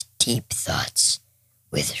Deep Thoughts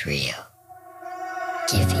with Rio.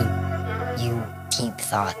 Giving you deep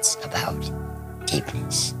thoughts about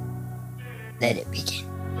deepness. Let it begin.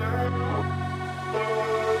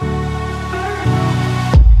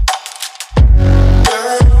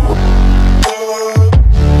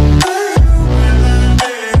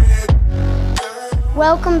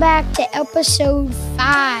 Welcome back to episode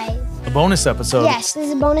 5. A bonus episode. Yes, this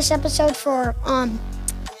is a bonus episode for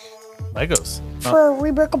Legos. for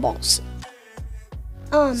Rebrickables.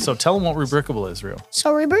 So tell them what Rebrickable is, Rio.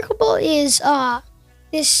 So Rebrickable is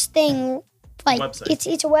this thing, like Website.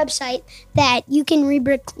 it's a website that you can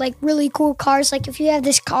rebrick like really cool cars. Like if you have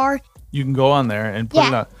this car, You can go on there and put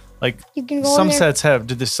it Yeah. on. Like you can go some on there. sets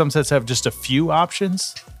have. Some sets have just a few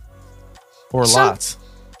options, or Some- lots?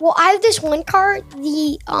 Well, I have this one car,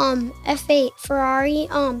 the F8 Ferrari,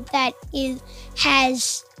 that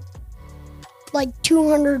has like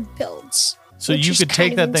 200 builds. So which you is could take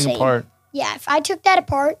kind of that thing insane. apart. Yeah, if I took that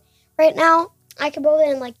apart right now, I could build it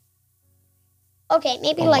in like, okay,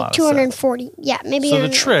 maybe A lot like of 240. Yeah, maybe. So the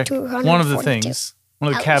in, trick, one of the 242. things,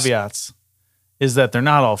 one of the At least. caveats, is that they're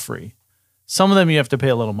not all free. Some of them you have to pay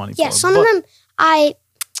a little money Yeah, for. some but- of them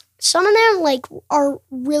like are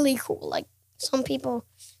really cool. Like some people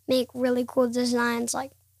make really cool designs.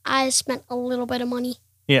 Like I spent a little bit of money.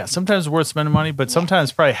 Yeah, sometimes it's worth spending money, but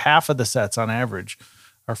sometimes probably half of the sets on average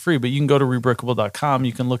are free. But you can go to rebrickable.com.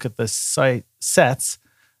 You can look at the sets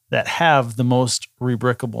that have the most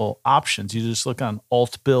rebrickable options. You just look on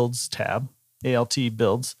Alt Builds tab, ALT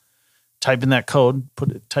Builds, type in that code,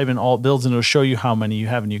 type in Alt Builds, and it'll show you how many you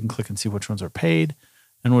have, and you can click and see which ones are paid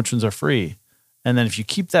and which ones are free. And then if you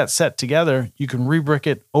keep that set together, you can rebrick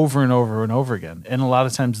it over and over and over again. And a lot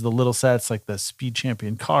of times the little sets like the Speed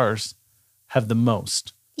Champion cars have the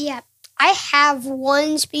most. Yeah, I have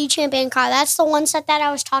one Speed Champion car. That's the one set that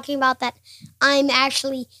I was talking about. That's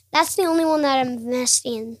the only one that I'm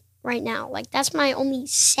investing in right now. Like that's my only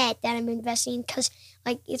set that I'm investing in because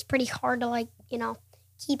like it's pretty hard to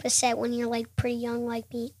keep a set when you're like pretty young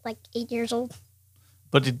like me, like 8 years old.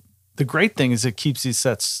 But the great thing is it keeps these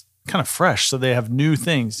sets kind of fresh, so they have new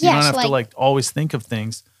things. You Yeah, don't so have to like- always think of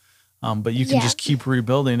things, but you can Yeah. just keep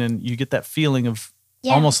rebuilding, and you get that feeling of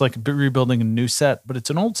Yeah. almost like rebuilding a new set, but it's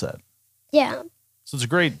an old set. Yeah. So it's a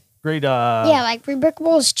great. Yeah, like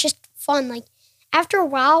Rebrickable is just fun. Like after a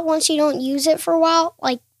while, once you don't use it for a while,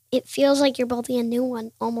 like it feels like you're building a new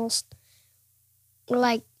one almost.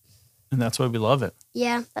 Like, And that's why we love it.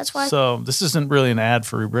 yeah, that's why. So this isn't really an ad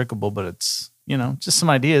for Rebrickable, but it's just some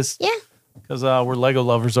ideas. Yeah. Because we're Lego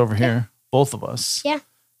lovers over here, both of us. Yeah.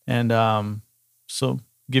 And so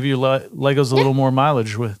give your Legos a little more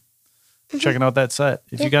mileage with checking out that set.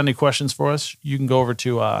 If you got any questions for us, you can go over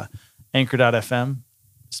to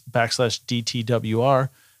anchor.fm/DTWR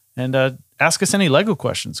and ask us any Lego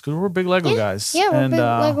questions because we're big Lego guys. Yeah, we're and, big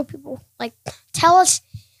Lego people. Like, tell us,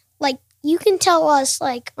 like, you can tell us,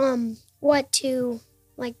 like, what to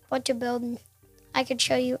build. And I could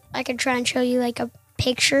try and show you, like, a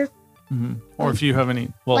picture. Or if you have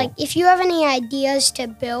any, Like, if you have any ideas to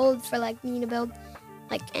build for, like, me to build,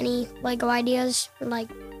 like, any Lego ideas, or, like,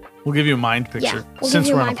 we'll give you a mind picture we'll since give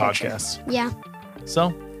you we're a on a mind picture. podcast. Yeah.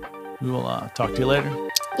 So we will talk to you later.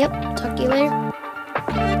 Yep. Talk to you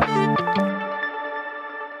later.